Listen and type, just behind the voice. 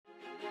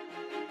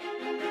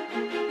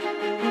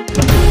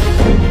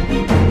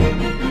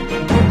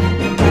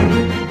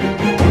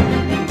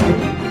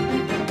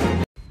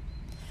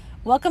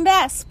Welcome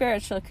back,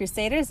 Spiritual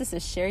Crusaders. This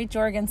is Sherry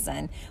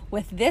Jorgensen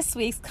with this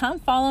week's Come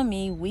Follow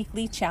Me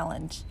weekly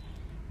challenge.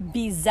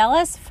 Be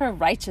zealous for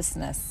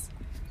righteousness.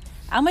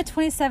 Alma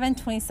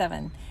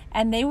 27:27.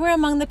 And they were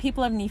among the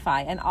people of Nephi,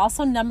 and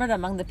also numbered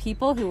among the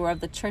people who were of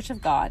the church of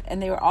God.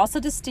 And they were also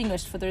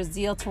distinguished for their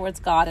zeal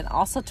towards God and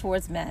also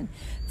towards men.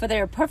 For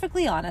they were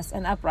perfectly honest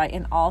and upright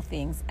in all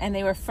things. And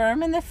they were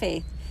firm in the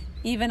faith,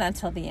 even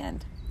until the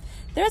end.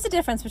 There is a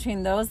difference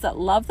between those that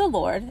love the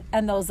Lord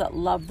and those that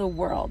love the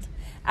world.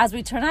 As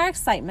we turn our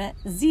excitement,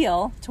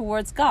 zeal,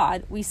 towards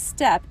God, we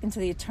step into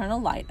the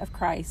eternal light of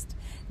Christ.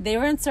 They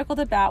were encircled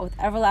about with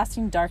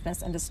everlasting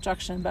darkness and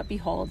destruction, but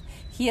behold,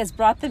 he has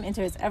brought them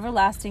into his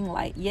everlasting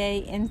light, yea,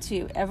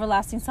 into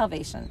everlasting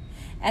salvation.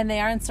 And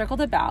they are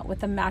encircled about with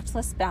the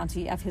matchless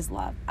bounty of his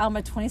love.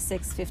 Alma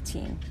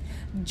 26:15.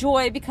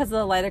 Joy because of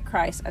the light of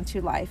Christ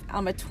unto life.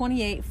 Alma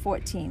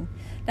 28:14.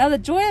 Now the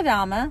joy of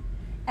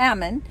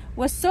Ammon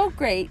was so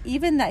great,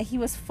 even that he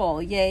was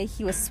full, yea,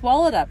 he was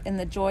swallowed up in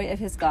the joy of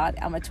his God.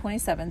 Alma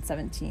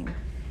 27:17.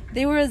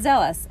 They were a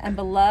zealous and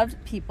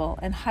beloved people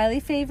and highly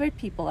favored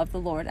people of the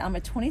Lord. Alma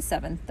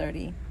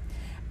 27:30.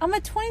 Alma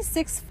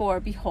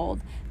 26:4.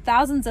 Behold,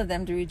 thousands of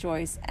them do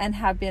rejoice and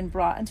have been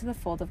brought into the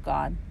fold of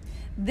God.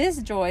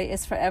 This joy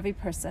is for every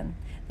person.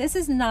 This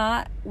is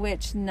not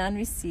which none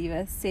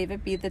receiveth, save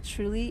it be the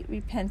truly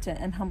repentant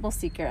and humble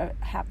seeker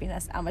of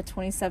happiness. Alma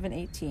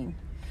 27:18.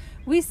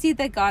 We see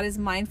that God is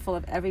mindful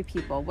of every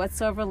people,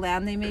 whatsoever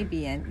land they may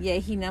be in. Yea,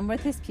 he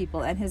numbereth his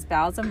people, and his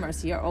bowels of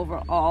mercy are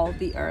over all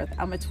the earth.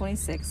 Alma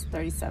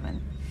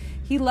 26:37.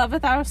 He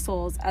loveth our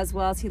souls as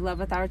well as he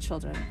loveth our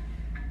children.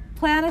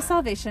 Plan of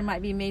salvation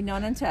might be made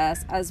known unto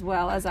us as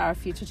well as our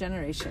future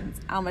generations.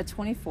 Alma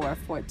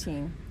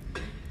 24:14.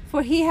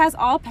 For he has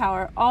all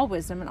power, all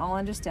wisdom, and all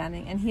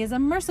understanding, and he is a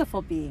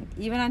merciful being,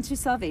 even unto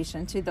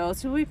salvation to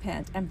those who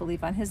repent and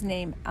believe on his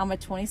name. Alma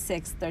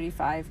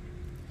 26:35.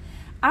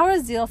 Our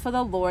zeal for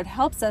the Lord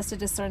helps us to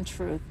discern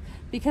truth,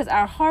 because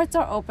our hearts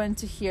are open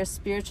to hear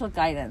spiritual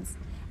guidance.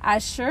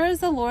 As sure as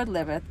the Lord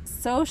liveth,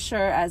 so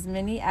sure as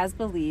many as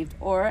believed,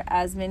 or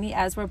as many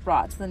as were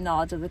brought to the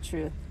knowledge of the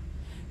truth.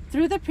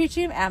 Through the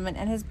preaching of Ammon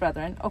and his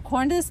brethren,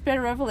 according to the spirit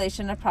of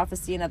revelation of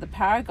prophecy and of the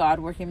power of God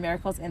working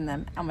miracles in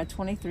them. Alma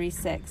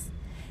 23:6.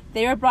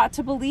 They were brought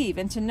to believe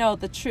and to know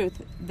the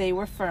truth, they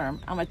were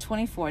firm. Alma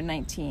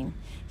 24:19.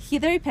 He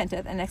that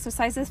repenteth and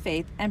exerciseth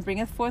faith and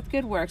bringeth forth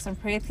good works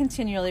and prayeth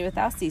continually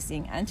without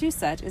ceasing, unto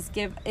such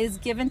is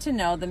given to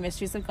know the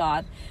mysteries of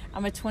God.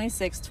 Alma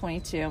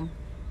 26:22.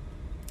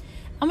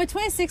 Alma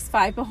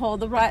 26:5.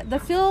 Behold, the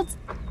fields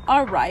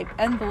are ripe,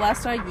 and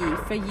blessed are ye,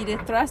 for ye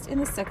did thrust in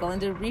the sickle,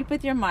 and did reap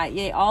with your might,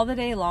 yea, all the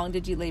day long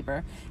did ye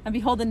labor. And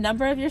behold, the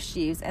number of your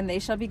sheaves, and they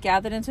shall be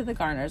gathered into the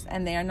garners,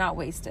 and they are not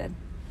wasted.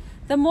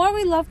 The more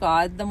we love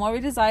God, the more we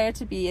desire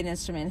to be an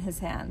instrument in his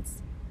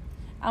hands.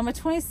 Alma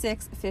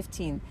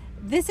 26:15.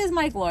 This is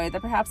my glory,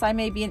 that perhaps I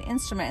may be an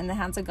instrument in the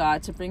hands of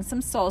God to bring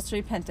some souls to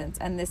repentance,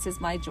 and this is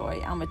my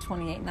joy. Alma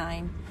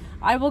 28:9.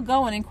 I will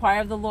go and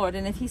inquire of the Lord,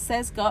 and if he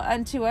says, go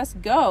unto us,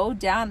 go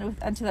down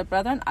unto the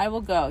brethren, I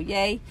will go.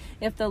 Yea,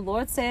 if the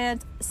Lord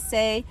saith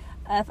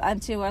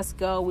unto us,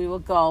 go, we will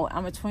go.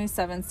 Alma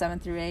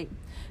 27:7-8.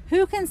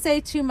 Who can say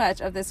too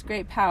much of this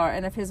great power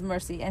and of his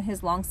mercy and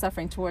his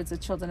long-suffering towards the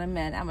children of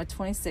men? Alma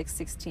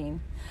 26:16.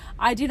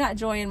 I do not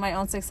joy in my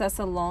own success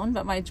alone,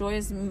 but my joy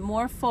is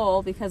more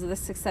full because of the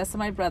success of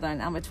my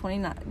brethren. Alma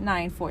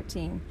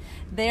 29:14.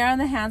 They are in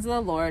the hands of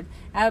the Lord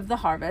of the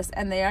harvest,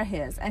 and they are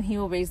his, and he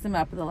will raise them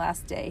up at the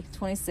last day.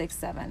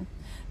 26:7.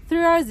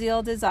 Through our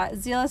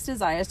zealous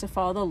desires to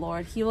follow the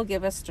Lord, he will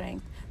give us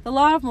strength. The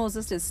law of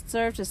Moses did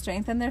serve to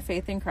strengthen their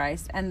faith in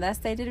Christ, and thus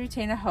they did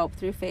retain a hope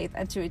through faith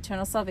unto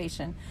eternal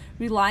salvation,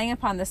 relying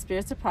upon the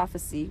spirits of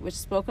prophecy, which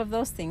spoke of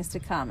those things to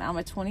come.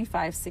 Alma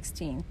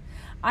 25:16.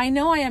 I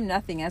know I am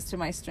nothing as to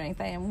my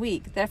strength. I am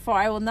weak. Therefore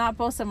I will not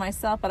boast of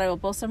myself, but I will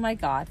boast of my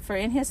God. For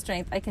in his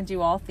strength I can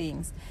do all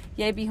things.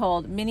 Yea,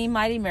 behold, many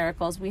mighty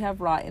miracles we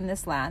have wrought in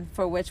this land,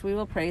 for which we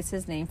will praise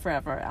his name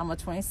forever. Alma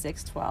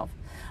 26:12.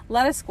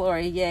 Let us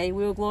glory, yea,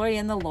 we will glory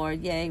in the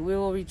Lord, yea, we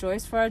will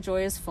rejoice, for our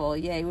joy is full,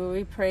 yea, we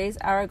will praise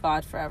our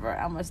God forever.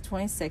 Alma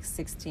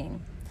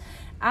 26:16.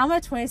 Alma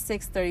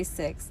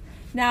 26:36.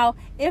 Now,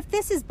 if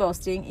this is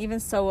boasting,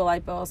 even so will I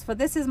boast, for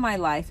this is my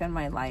life and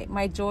my light,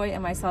 my joy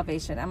and my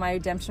salvation, and my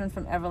redemption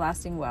from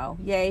everlasting woe.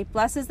 Yea,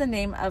 blessed is the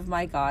name of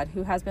my God,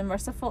 who has been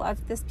merciful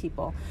of this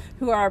people,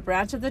 who are a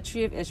branch of the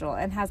tree of Israel,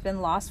 and has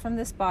been lost from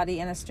this body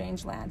in a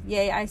strange land.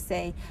 Yea, I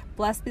say,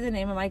 blessed be the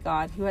name of my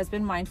God, who has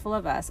been mindful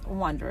of us,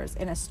 wanderers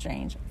in a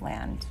strange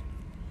land.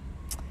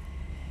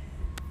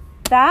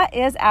 That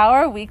is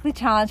our weekly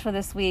challenge for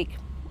this week.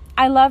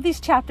 I love these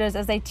chapters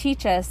as they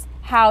teach us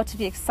how to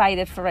be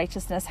excited for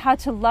righteousness, how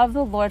to love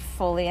the Lord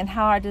fully, and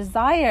how our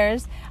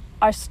desires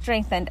are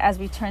strengthened as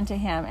we turn to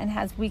him, and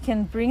as we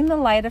can bring the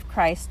light of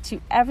Christ to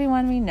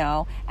everyone we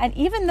know, and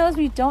even those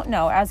we don't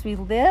know, as we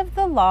live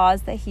the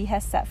laws that he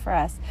has set for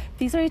us.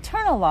 These are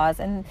eternal laws,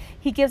 and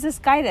he gives us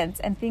guidance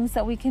and things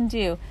that we can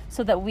do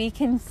so that we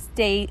can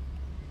stay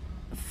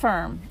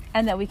firm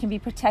and that we can be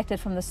protected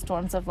from the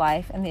storms of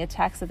life and the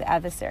attacks of the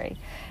adversary.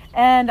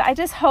 And I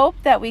just hope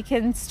that we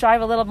can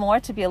strive a little more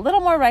to be a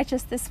little more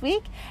righteous this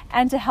week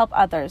and to help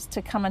others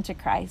to come unto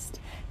Christ.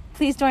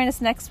 Please join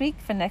us next week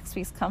for next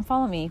week's Come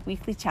Follow Me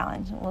Weekly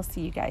Challenge. We'll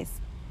see you guys.